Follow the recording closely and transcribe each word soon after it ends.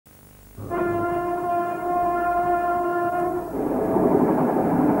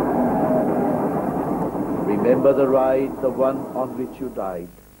Remember the ride, the one on which you died.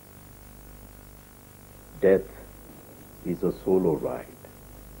 Death is a solo ride,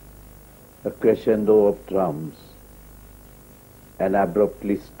 a crescendo of drums, an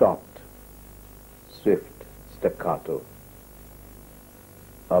abruptly stopped, swift staccato,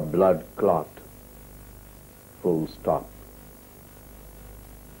 a blood clot, full stop.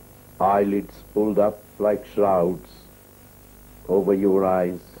 Eyelids pulled up like shrouds over your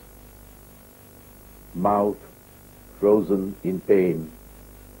eyes, mouth frozen in pain.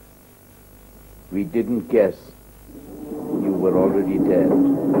 We didn't guess you were already dead.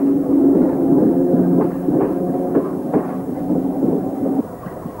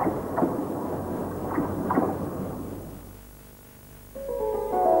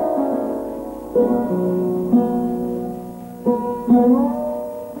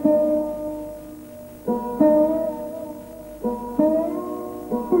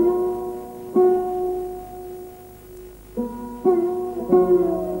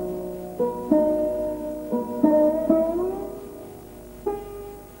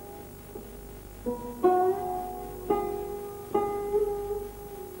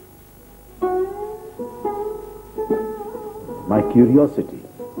 My curiosity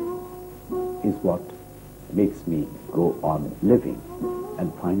is what makes me go on living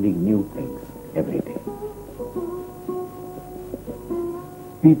and finding new things every day.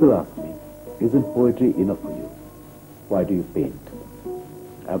 People ask me, isn't poetry enough for you? Why do you paint?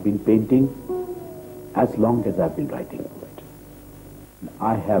 I've been painting as long as I've been writing poetry.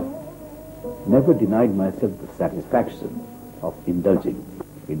 I have never denied myself the satisfaction of indulging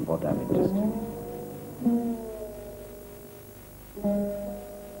in what I'm interested in.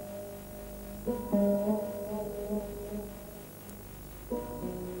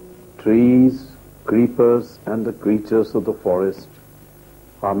 Trees, creepers, and the creatures of the forest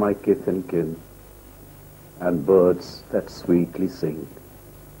are my kith and kin, and birds that sweetly sing.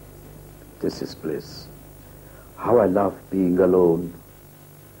 This is bliss. How I love being alone.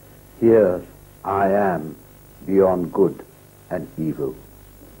 Here I am beyond good and evil.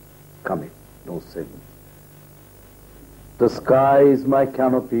 Commit no sin. The sky is my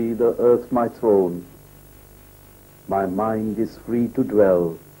canopy, the earth my throne. My mind is free to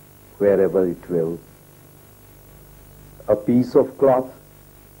dwell wherever it will. A piece of cloth,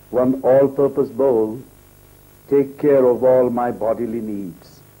 one all-purpose bowl, take care of all my bodily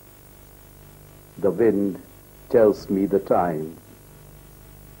needs. The wind tells me the time.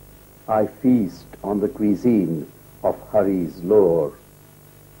 I feast on the cuisine of Hari's lore,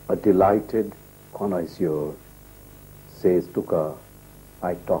 a delighted connoisseur. Says Tuka,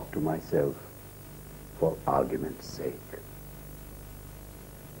 I talk to myself for argument's sake.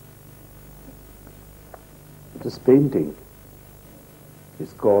 This painting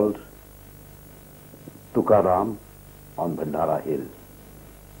is called Tukaram on Bhandara Hill.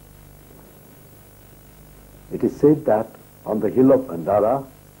 It is said that on the hill of Bhandara,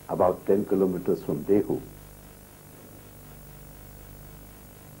 about 10 kilometers from Dehu,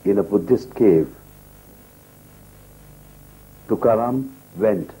 in a Buddhist cave, Tukaram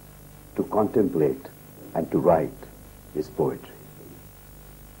went to contemplate and to write his poetry.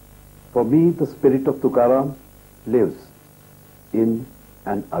 For me, the spirit of Tukaram lives in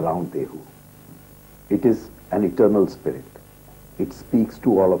and around Dehu. It is an eternal spirit. It speaks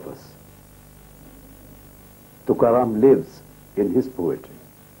to all of us. Tukaram lives in his poetry.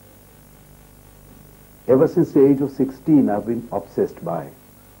 Ever since the age of 16, I've been obsessed by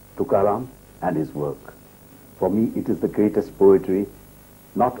Tukaram and his work. For me, it is the greatest poetry,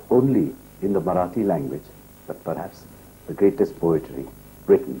 not only in the Marathi language, but perhaps the greatest poetry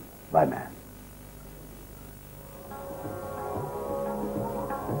written by man.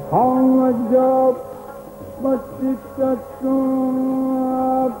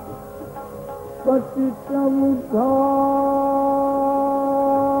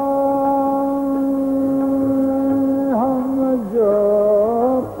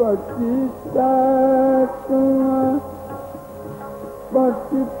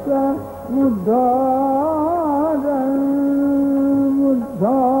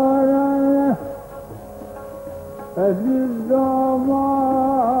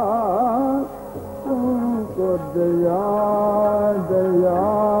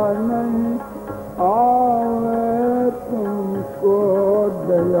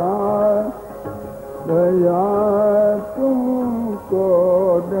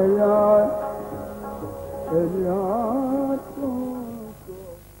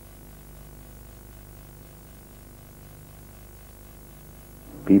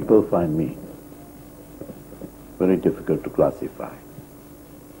 People find me very difficult to classify.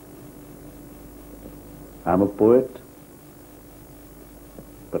 I'm a poet,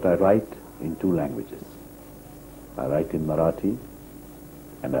 but I write in two languages. I write in Marathi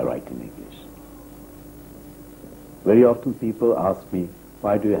and I write in English. Very often people ask me,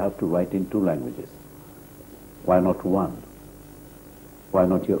 why do you have to write in two languages? Why not one? Why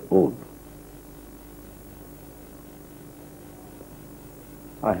not your own?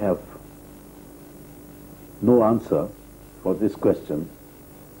 I have no answer for this question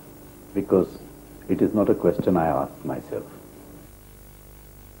because it is not a question I ask myself.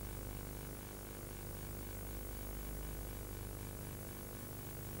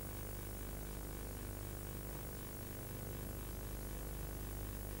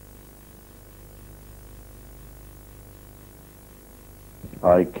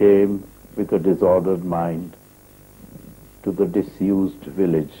 I came with a disordered mind to the disused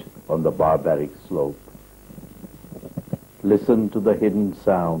village on the barbaric slope. Listen to the hidden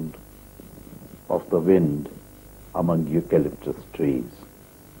sound of the wind among eucalyptus trees.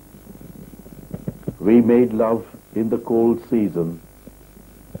 We made love in the cold season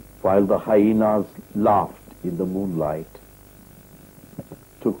while the hyenas laughed in the moonlight,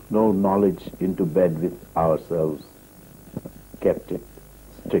 took no knowledge into bed with ourselves, kept it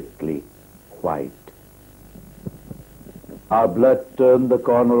strictly white. Our blood turned the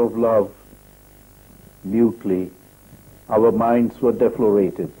corner of love. Mutely, our minds were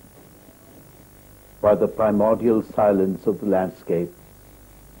deflorated by the primordial silence of the landscape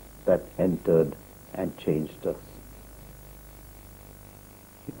that entered and changed us.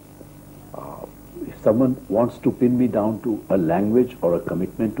 If someone wants to pin me down to a language or a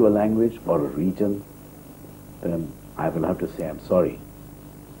commitment to a language or a region, then I will have to say, I'm sorry.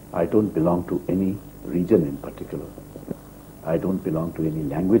 I don't belong to any region in particular. I don't belong to any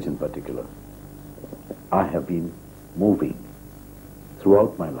language in particular. I have been moving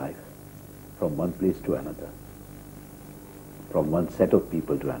throughout my life from one place to another, from one set of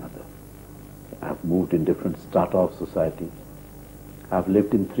people to another. I have moved in different strata of society. I have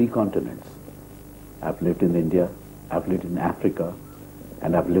lived in 3 continents. I have lived in India, I have lived in Africa,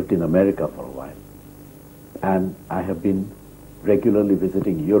 and I have lived in America for a while. And I have been regularly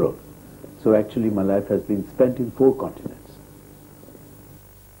visiting Europe. So actually my life has been spent in 4 continents.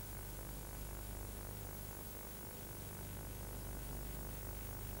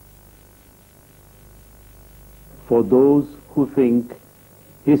 For those who think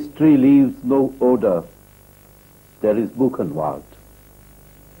history leaves no odor, there is Buchenwald.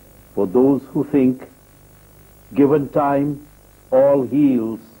 For those who think given time all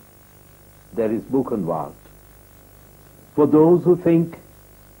heals, there is Buchenwald. For those who think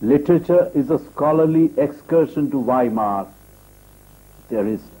literature is a scholarly excursion to Weimar, there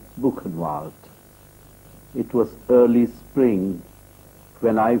is Buchenwald. It was early spring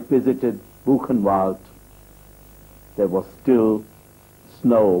when I visited Buchenwald. There was still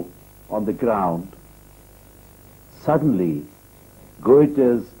snow on the ground. Suddenly,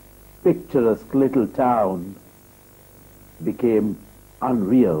 Goethe's picturesque little town became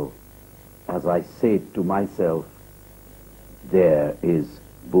unreal as I said to myself, there is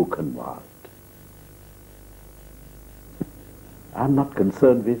Buchenwald. I'm not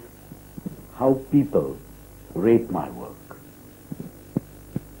concerned with how people rate my work.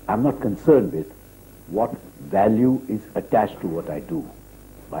 I'm not concerned with what value is attached to what I do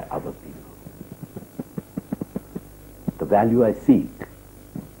by other people. The value I seek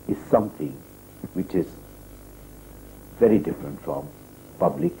is something which is very different from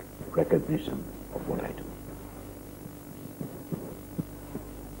public recognition of what I do.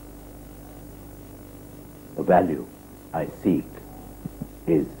 The value I seek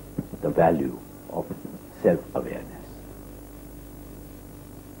is the value of self-awareness.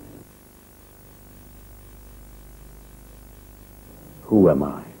 Who am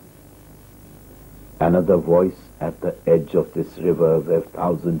I? Another voice at the edge of this river where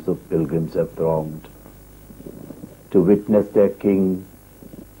thousands of pilgrims have thronged to witness their king,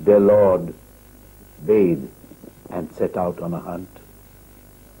 their lord, bathe and set out on a hunt.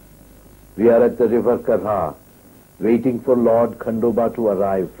 We are at the river Karha, waiting for Lord Khandoba to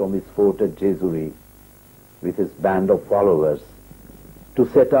arrive from his fort at Jesuri with his band of followers to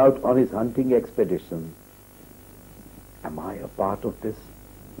set out on his hunting expedition. Am I a part of this,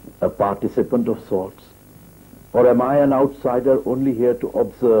 a participant of sorts? Or am I an outsider only here to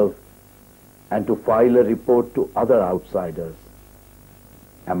observe and to file a report to other outsiders?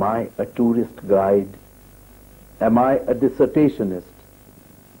 Am I a tourist guide? Am I a dissertationist?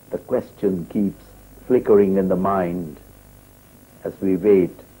 The question keeps flickering in the mind as we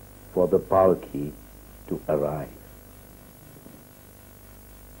wait for the palki to arrive.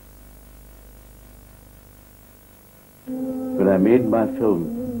 I made my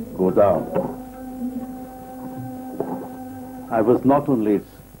film go down, I was not only its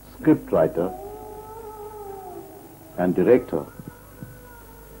script writer and director,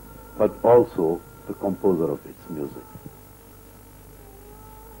 but also the composer of its music.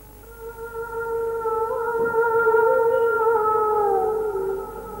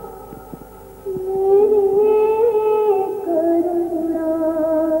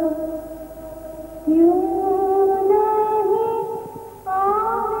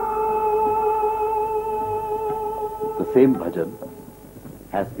 The same bhajan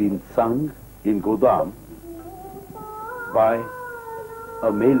has been sung in Godam by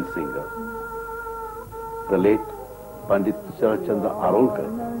a male singer, the late Pandit Sharachandra Arolkar,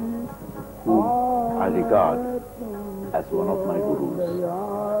 whom I regard as one of my gurus,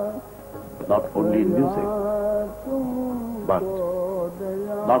 not only in music, but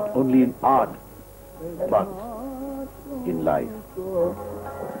not only in art, but in life.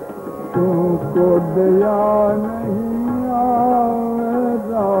 तुमको दया नहीं आवे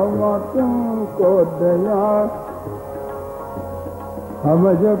रामा तुमको दया हम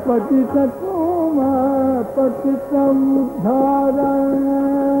जो पतित तुम पतित उद्धारण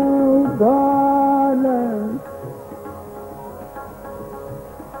उद्धारण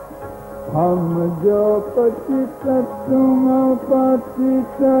हम जो पतित तुम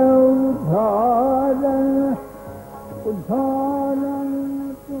पतित उद्धारण उद्धारण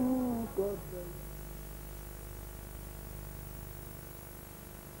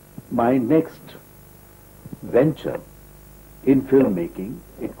My next venture in filmmaking,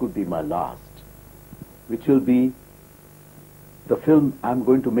 it could be my last, which will be the film I'm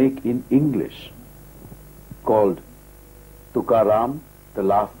going to make in English called Tukaram, the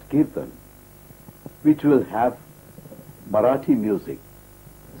Last Kirtan, which will have Marathi music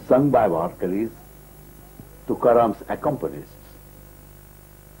sung by Warkaris, Tukaram's accompanists.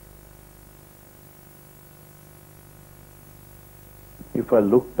 If I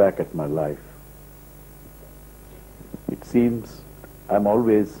look back at my life, it seems I'm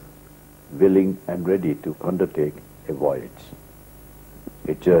always willing and ready to undertake a voyage,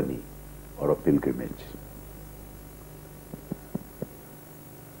 a journey, or a pilgrimage.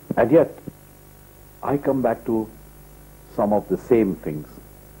 And yet, I come back to some of the same things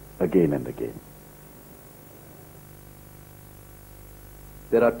again and again.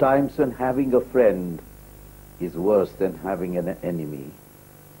 There are times when having a friend is worse than having an enemy.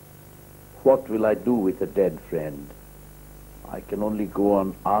 What will I do with a dead friend? I can only go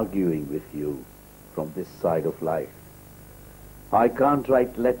on arguing with you from this side of life. I can't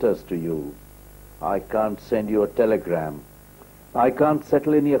write letters to you. I can't send you a telegram. I can't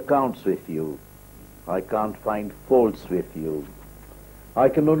settle any accounts with you. I can't find faults with you. I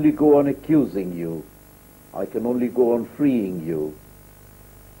can only go on accusing you. I can only go on freeing you.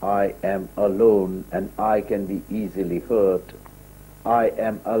 I am alone and I can be easily hurt. I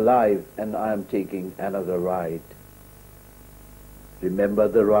am alive and I am taking another ride. Remember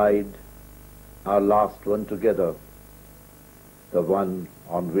the ride, our last one together, the one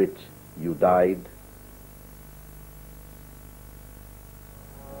on which you died?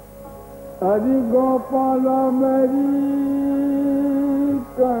 Hari Gopala Meri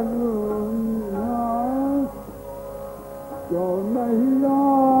Karuna Kyo nahi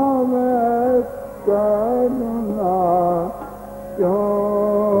aave karuna Kyo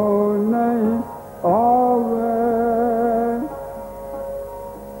nahi aave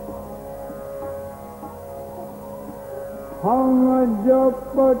Hum jo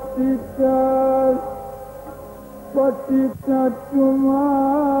patita patita tuma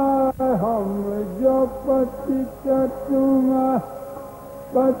Hum jo patita tuma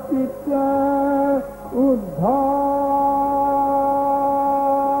patita उद्धार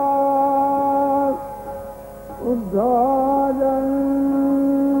उद्धारण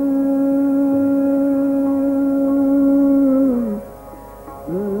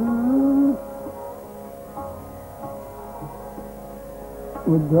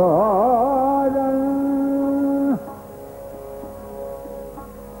उद्धारण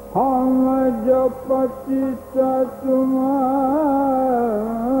हम जो पतित तुम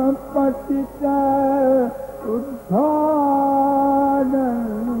पतित उद्धारण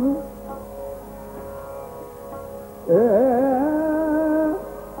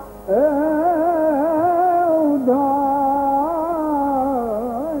उद्धारण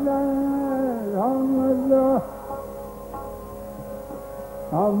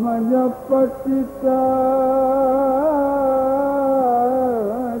हम जो पतित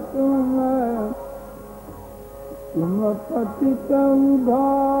तुम पतित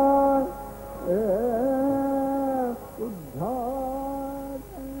उद्धार